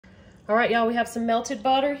All right, y'all, we have some melted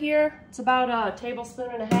butter here. It's about a tablespoon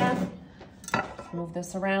and a half. Move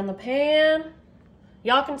this around the pan.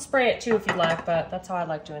 Y'all can spray it too if you like, but that's how I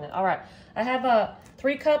like doing it. All right, I have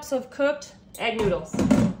 3 cups of cooked egg noodles.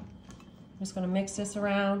 I'm just gonna mix this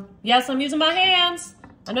around. Yes, I'm using my hands.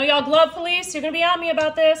 I know y'all glove police, you're gonna be on me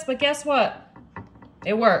about this, but guess what?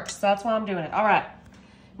 It works, that's why I'm doing it. All right,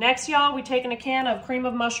 next, y'all, we're taking a can of cream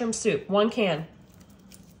of mushroom soup, 1 can.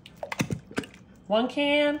 1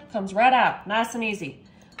 can comes right out, nice and easy.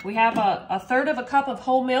 We have a 1/3 of a cup of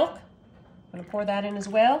whole milk. I'm gonna pour that in as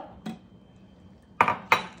well.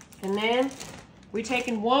 And then we're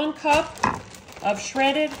taking 1 cup of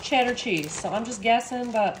shredded cheddar cheese. So I'm just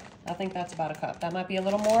guessing, but I think that's about a cup. That might be a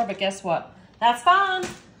little more, but guess what? That's fine.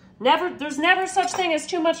 There's never such thing as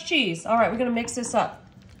too much cheese. All right, we're gonna mix this up.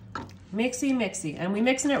 Mixy, mixy. And we're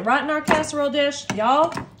mixing it right in our casserole dish.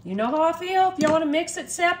 Y'all, you know how I feel. If y'all wanna mix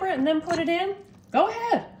it separate and then put it in, go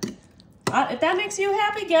ahead. If that makes you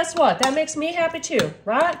happy, guess what? That makes me happy too,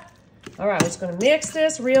 right? All right, we're just gonna mix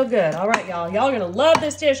this real good. All right, y'all. Y'all are gonna love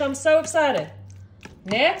this dish. I'm so excited.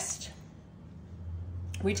 Next,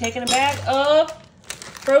 we're taking a bag of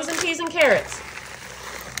frozen peas and carrots.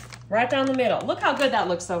 Right down the middle. Look how good that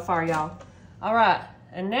looks so far, y'all. All right,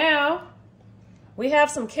 and now we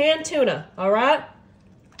have some canned tuna, all right?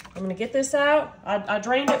 I'm gonna get this out. I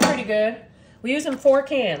drained it pretty good. We're using 4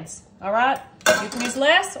 cans, all right? You can use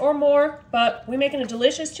less or more, but we're making a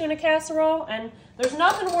delicious tuna casserole, and there's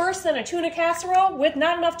nothing worse than a tuna casserole with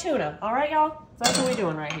not enough tuna. All right, y'all? That's what we're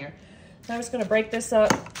doing right here. So I'm just gonna break this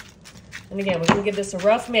up. And again, we're gonna give this a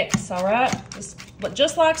rough mix, all right?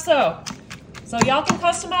 Just like so. So y'all can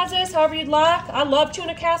customize this however you'd like. I love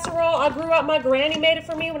tuna casserole. I grew up, my granny made it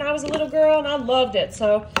for me when I was a little girl, and I loved it.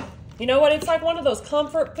 So, you know what? It's like one of those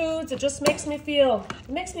comfort foods. It just makes me feel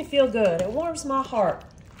good. It warms my heart.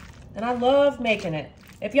 And I love making it.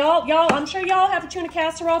 If y'all, I'm sure y'all have a tuna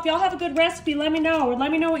casserole. If y'all have a good recipe, let me know. Or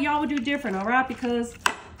let me know what y'all would do different, all right? Because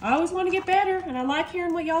I always want to get better, and I like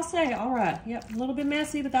hearing what y'all say. All right, yep, a little bit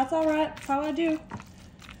messy, but that's all right. That's how I do.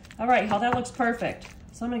 All right, y'all, that looks perfect.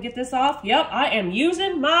 So I'm gonna get this off. Yep, I am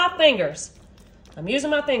using my fingers. I'm using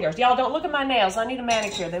my fingers. Y'all, don't look at my nails. I need a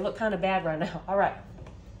manicure. They look kind of bad right now. All right.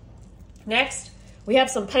 Next, we have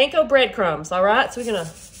some panko breadcrumbs, all right? So we're gonna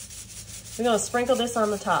sprinkle this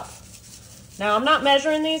on the top. Now, I'm not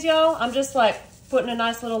measuring these, y'all. I'm just like putting a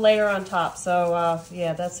nice little layer on top. So,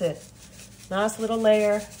 yeah, that's it. Nice little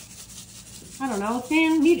layer. I don't know,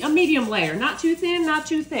 a medium layer. Not too thin, not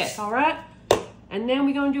too thick, all right? And then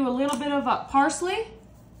we're gonna do a little bit of parsley.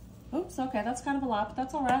 Oops, okay, that's kind of a lot, but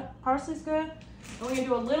that's all right. Parsley's good. And we're gonna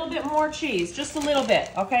do a little bit more cheese, just a little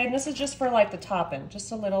bit, okay? And this is just for like the topping,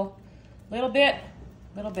 just a little bit.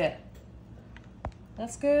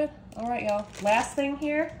 That's good. All right, y'all. Last thing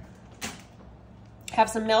here, have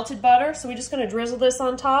some melted butter. So we're just gonna drizzle this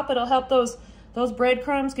on top. It'll help those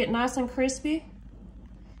breadcrumbs get nice and crispy.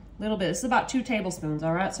 A little bit. This is about 2 tablespoons,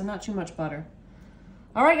 all right? So not too much butter.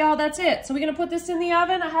 All right, y'all, that's it. So we're gonna put this in the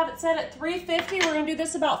oven. I have it set at 350. We're gonna do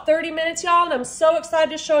this about 30 minutes, y'all, and I'm so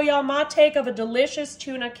excited to show y'all my take of a delicious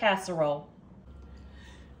tuna casserole.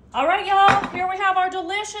 All right, y'all, here we have our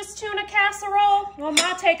delicious tuna casserole. Well,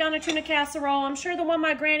 my take on a tuna casserole. I'm sure the one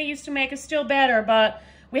my granny used to make is still better, but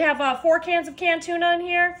we have 4 cans of canned tuna in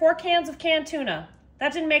here. 4 cans of canned tuna.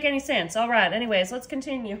 That didn't make any sense. All right, anyways, let's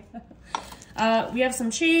continue. We have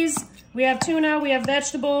some cheese. We have tuna, we have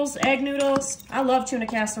vegetables, egg noodles. I love tuna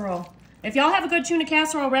casserole. If y'all have a good tuna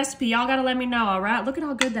casserole recipe, y'all gotta let me know, all right? Look at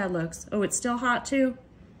how good that looks. Oh, it's still hot too.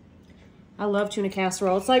 I love tuna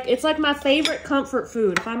casserole. It's like my favorite comfort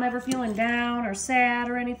food. If I'm ever feeling down or sad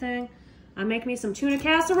or anything, I make me some tuna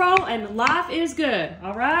casserole and life is good,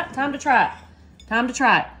 all right? Time to try it. Time to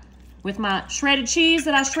try it. With my shredded cheese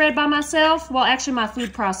that I shred by myself. Well, actually my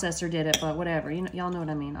food processor did it, but whatever. Y'all know what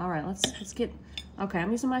I mean. All right, let's get... Okay,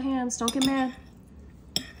 I'm using my hands. Don't get mad.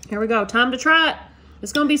 Here we go. Time to try it.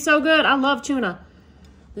 It's going to be so good. I love tuna.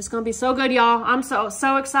 It's going to be so good, y'all. I'm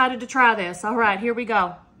so excited to try this. All right, here we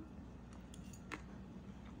go.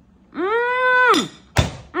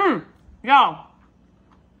 Y'all.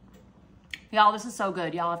 Y'all, this is so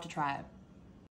good. Y'all have to try it.